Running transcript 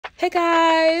Hey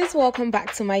guys, welcome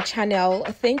back to my channel.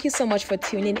 Thank you so much for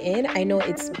tuning in. I know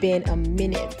it's been a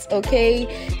minute, okay?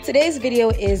 Today's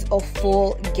video is a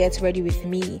full get ready with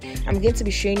me. I'm going to be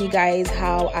showing you guys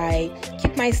how I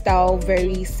keep my style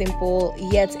very simple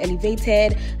yet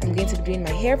elevated. I'm going to be doing my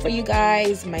hair for you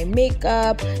guys, my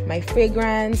makeup, my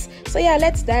fragrance. So yeah,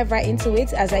 let's dive right into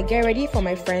it as I get ready for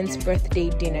my friend's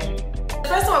birthday dinner.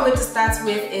 The first thing I'm going to start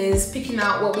with is picking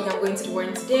out what wig I'm going to be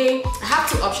wearing today. I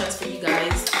have two options for you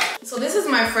guys. So this is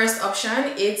my first option.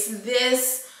 It's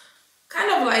this kind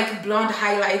of like blonde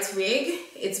highlight wig.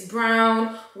 It's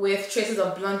brown with traces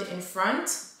of blonde in front.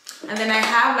 And then I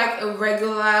have like a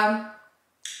regular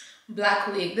black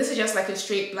wig. This is just like a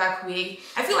straight black wig.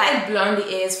 I feel like blonde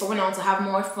is for when I want to have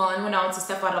more fun, when I want to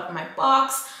step out of my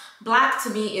box. Black to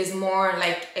me is more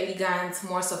like elegant,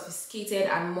 more sophisticated,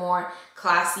 and more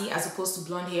classy as opposed to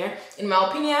blonde hair, in my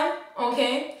opinion,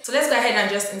 okay? So let's go ahead and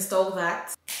just install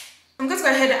that. I'm going to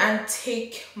go ahead and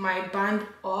take my band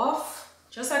off,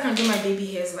 just so I can do my baby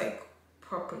hairs like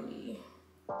properly.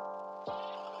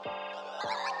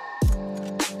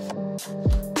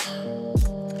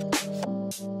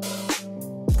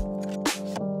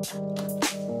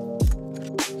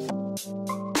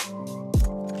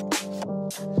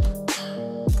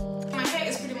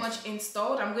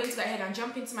 Installed. I'm going to go ahead and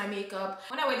jump into my makeup.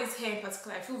 When I wear this hair in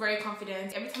particular, I feel very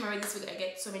confident. Every time I wear this wig, I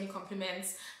get so many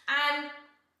compliments, and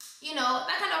you know,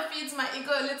 that kind of feeds my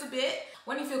ego a little bit.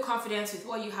 When you feel confident with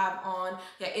what you have on,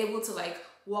 you're able to like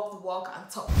walk the walk and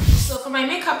talk. So for my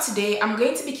makeup today, I'm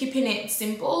going to be keeping it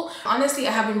simple. Honestly,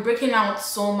 I have been breaking out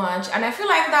so much, and I feel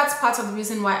like that's part of the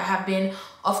reason why I have been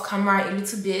off camera a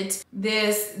little bit.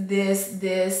 This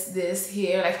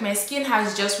here, like my skin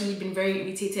has just really been very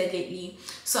irritated lately.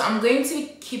 So I'm going to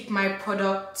keep my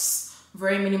products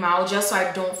very minimal just so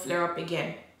I don't flare up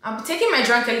again. I'll be taking my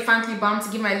Drunk Elephant lip balm to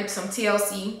give my lips some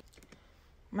TLC.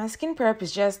 My skin prep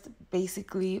is just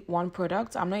basically one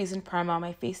product. I'm not using primer on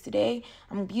my face today.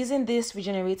 I'm using this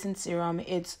regenerating serum.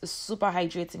 It's super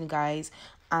hydrating, guys,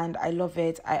 and I love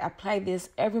it. I apply this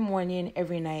every morning,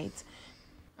 every night.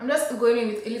 I'm just going in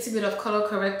with a little bit of color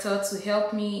corrector to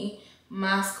help me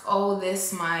mask all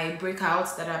this, my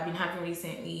breakouts that I've been having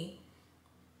recently.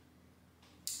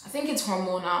 I think it's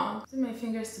hormonal. Using my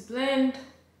fingers to blend.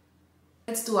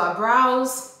 Let's do our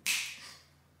brows.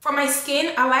 For my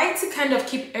skin, I like to kind of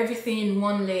keep everything in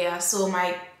one layer. So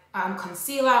my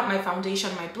concealer, my foundation,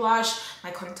 my blush,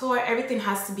 my contour, everything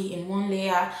has to be in one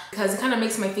layer because it kind of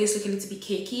makes my face look a little bit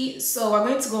cakey. So we're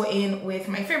going to go in with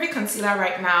my favorite concealer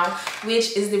right now,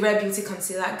 which is the Rare Beauty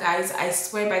concealer. Guys, I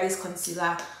swear by this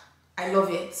concealer. I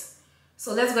love it.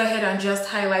 So let's go ahead and just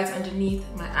highlight underneath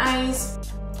my eyes.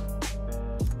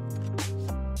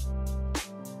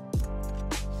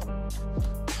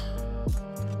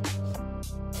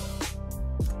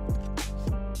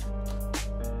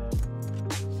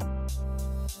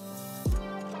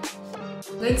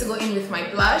 I'm going to go in with my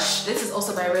blush. This is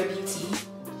also by Rare Beauty.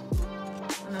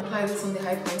 And apply this on the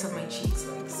high point of my cheeks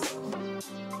like so.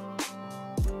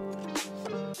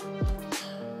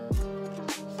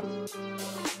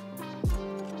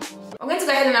 I'm going to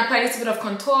go ahead and apply a little bit of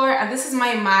contour. And this is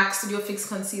my MAC Studio Fix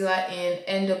Concealer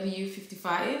in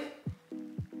NW55.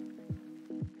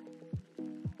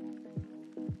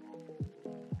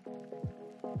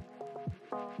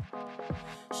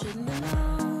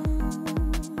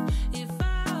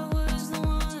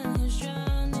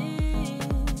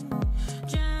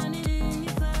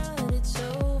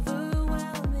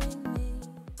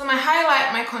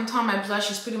 My contour, my blush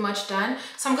is pretty much done.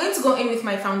 So I'm going to go in with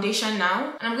my foundation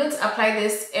now, and I'm going to apply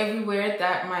this everywhere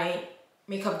that my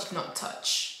makeup did not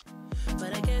touch.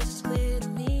 But I guess it's clear to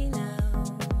me now,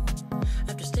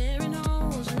 after staring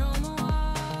holes in all my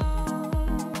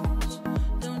walls.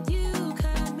 Don't you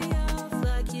cut me off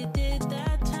like you did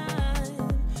that time.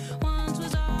 Once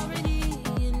was already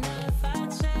enough,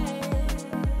 I'd say.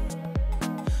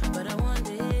 But I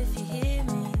wonder if you hear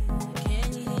me.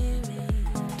 Can you hear me?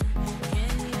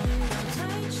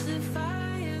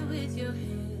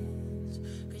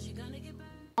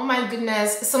 Oh my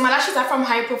goodness, so my lashes are from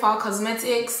High Profile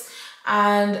Cosmetics,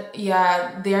 and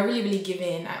yeah, they are really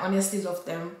giving. I honestly love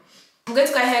them. I'm going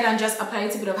to go ahead and just apply a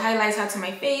little bit of highlighter to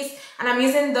my face, and I'm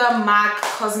using the MAC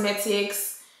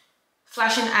Cosmetics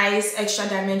Flashing Eyes Extra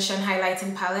Dimension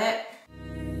Highlighting Palette.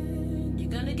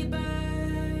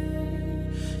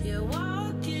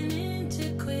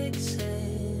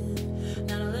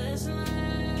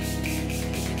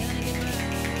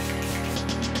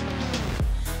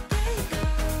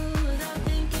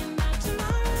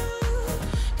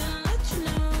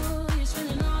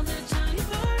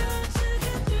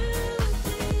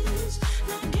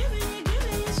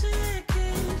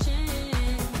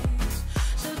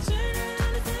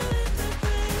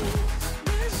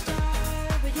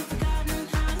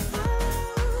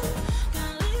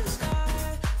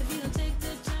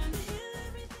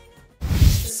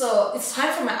 it's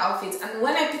time for my outfits. And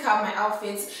when I pick out my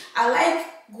outfits, I like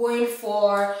going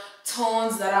for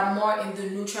tones that are more in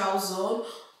the neutral zone.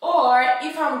 Or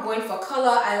if I'm going for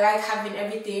color, I like having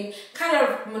everything kind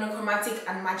of monochromatic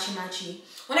and matchy-matchy.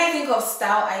 When I think of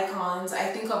style icons, I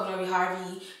think of Lori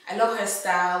Harvey. I love her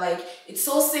style. Like, it's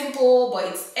so simple, but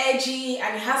it's edgy,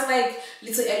 and it has like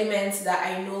little elements that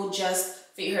I know just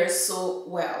fit her so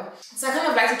well. So I kind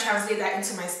of like to translate that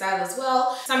into my style as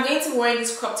well. So I'm going to be wearing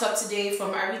this crop top today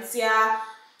from Aritzia,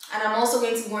 and I'm also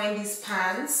going to be wearing these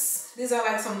pants. These are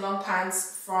like some long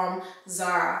pants from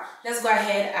Zara. Let's go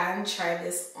ahead and try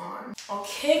this on.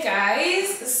 Okay guys,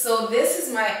 so this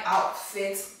is my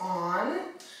outfit on.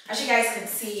 As you guys can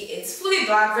see, it's fully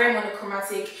black, very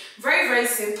monochromatic, very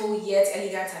simple yet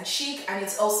elegant and chic, and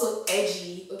it's also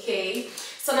edgy, okay?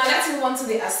 So now let's move on to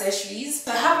the accessories.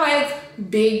 So I have like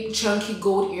big chunky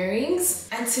gold earrings,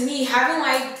 and to me having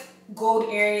like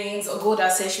gold earrings or gold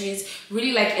accessories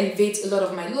really like elevate a lot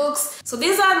of my looks. So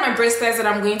these are my bracelets that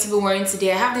I'm going to be wearing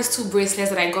today. I have these two bracelets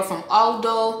that I got from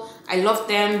Aldo. I love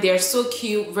them. They're so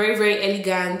cute, very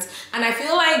elegant, and I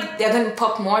feel like they're gonna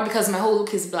pop more because my whole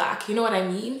look is black, you know what I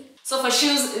mean? So for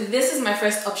shoes, this is my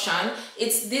first option.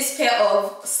 It's this pair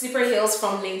of slipper heels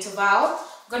from L'Intervalle.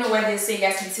 I'm gonna wear this so you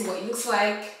guys can see what it looks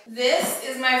like. This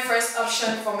is my first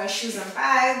option for my shoes and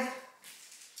bag.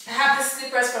 I have the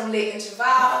slippers from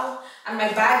L'Intervalle, and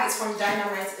my bag is from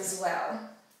Dynamite as well.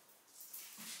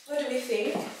 What do we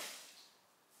think?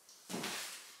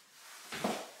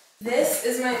 This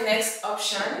is my next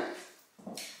option.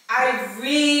 I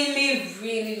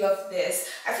really love this.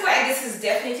 I feel like this is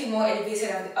definitely more elevated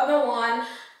than the other one.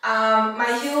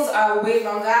 My heels are way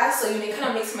longer, so it kind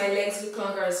of makes my legs look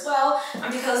longer as well.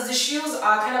 And because the shoes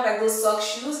are kind of like those sock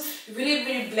shoes, it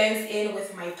really blends in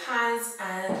with my pants,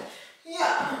 and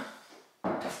yeah,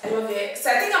 I love it.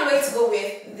 So I think I'm going to go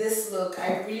with this look.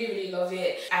 I really love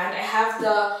it. And I have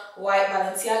the white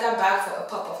Balenciaga bag for a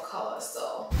pop of color.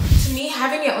 So to me,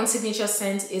 having your own signature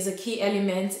scent is a key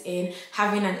element in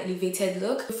having an elevated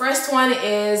look. The first one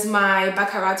is my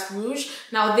Baccarat Rouge.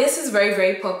 Now this is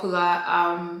very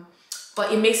popular,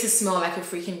 but it makes it smell like a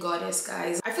freaking goddess,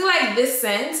 guys. I feel like this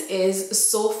scent is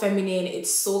so feminine,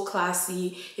 it's so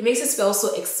classy, it makes it smell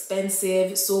so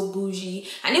expensive, so bougie,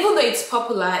 and even though it's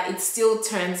popular, it still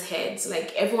turns heads.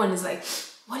 Like, everyone is like,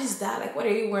 what is that? Like, what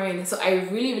are you wearing? So I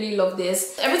really love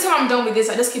this. Every time I'm done with this,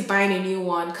 I just keep buying a new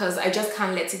one because I just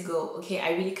can't let it go, okay?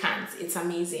 I really can't. It's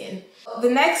amazing. The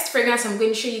next fragrance I'm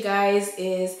going to show you guys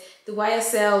is the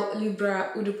YSL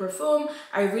Libre Eau de Parfum.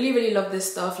 I really love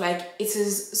this stuff. Like, it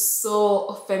is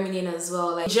so feminine as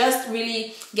well. Like, it just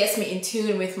really gets me in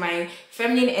tune with my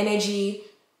feminine energy,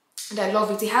 and I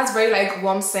love it. It has very like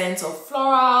warm scents of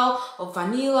floral, of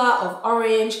vanilla, of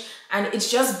orange, and it's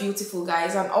just beautiful,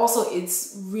 guys. And also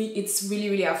it's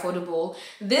really affordable.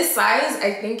 This size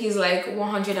I think is like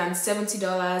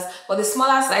 $170, but the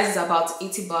smaller size is about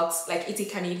 80 bucks, like 80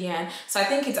 Canadian. So I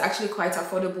think it's actually quite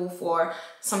affordable for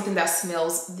something that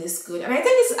smells this good. And I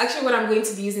think it's actually what I'm going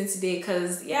to be using today,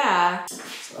 because yeah.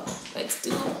 So let's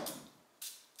do.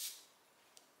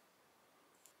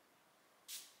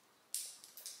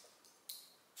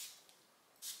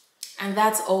 And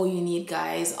that's all you need,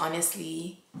 guys,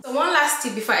 honestly. So one last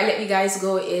tip before I let you guys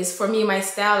go is, for me, my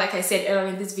style, like I said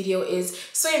earlier in this video, is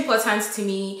so important to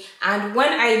me. And when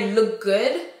I look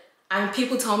good and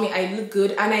people tell me I look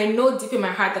good, and I know deep in my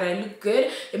heart that I look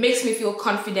good, it makes me feel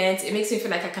confident. It makes me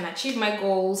feel like I can achieve my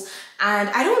goals. And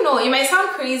I don't know, it might sound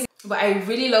crazy, but I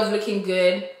really love looking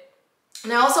good.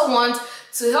 And I also want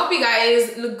to help you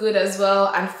guys look good as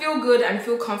well, and feel good and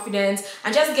feel confident,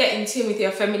 and just get in tune with your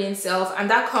feminine self. And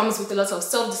that comes with a lot of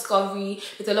self-discovery,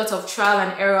 with a lot of trial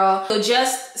and error. So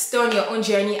just stay on your own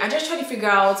journey and just try to figure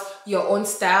out your own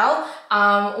style.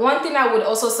 One thing I would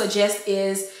also suggest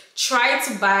is try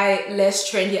to buy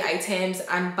less trendy items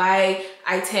and buy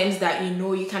items that you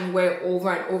know you can wear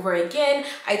over and over again,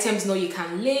 items you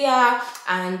can layer,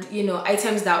 and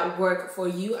items that work for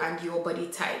you and your body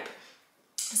type.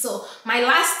 So my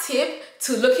last tip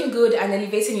to looking good and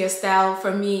elevating your style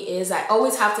for me is I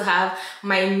always have to have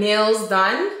my nails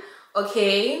done,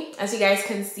 okay? As you guys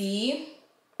can see.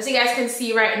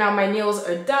 Right now, my nails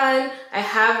are done. I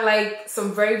have like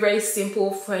some very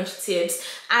simple French tips,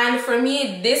 and for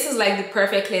me this is like the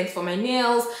perfect length for my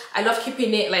nails. I love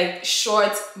keeping it like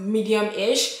short,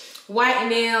 medium-ish. White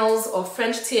nails or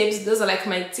French tips, those are like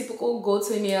my typical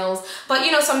go-to nails. But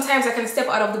sometimes I can step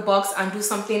out of the box and do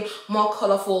something more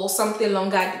colorful, something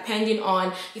longer, depending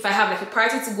on if I have like a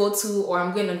party to go to or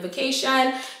I'm going on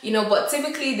vacation, but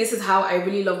typically this is how I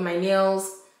really love my nails.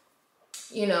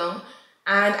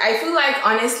 And I feel like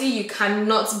honestly you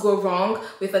cannot go wrong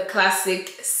with a classic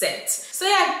set. So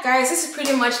yeah guys, this is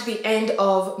pretty much the end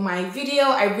of my video.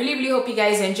 I really hope you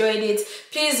guys enjoyed it.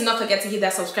 Please do not forget to hit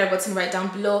that subscribe button right down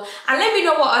below, and let me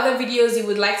know what other videos you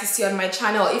would like to see on my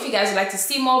channel. If you guys would like to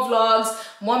see more vlogs,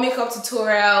 more makeup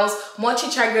tutorials, more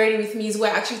chit-chat with me,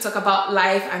 where I actually talk about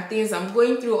life and things I'm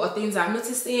going through or things I'm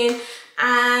noticing.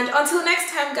 And until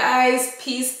next time guys,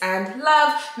 peace and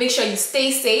love. Make sure you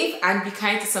stay safe and be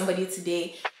kind to somebody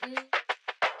today.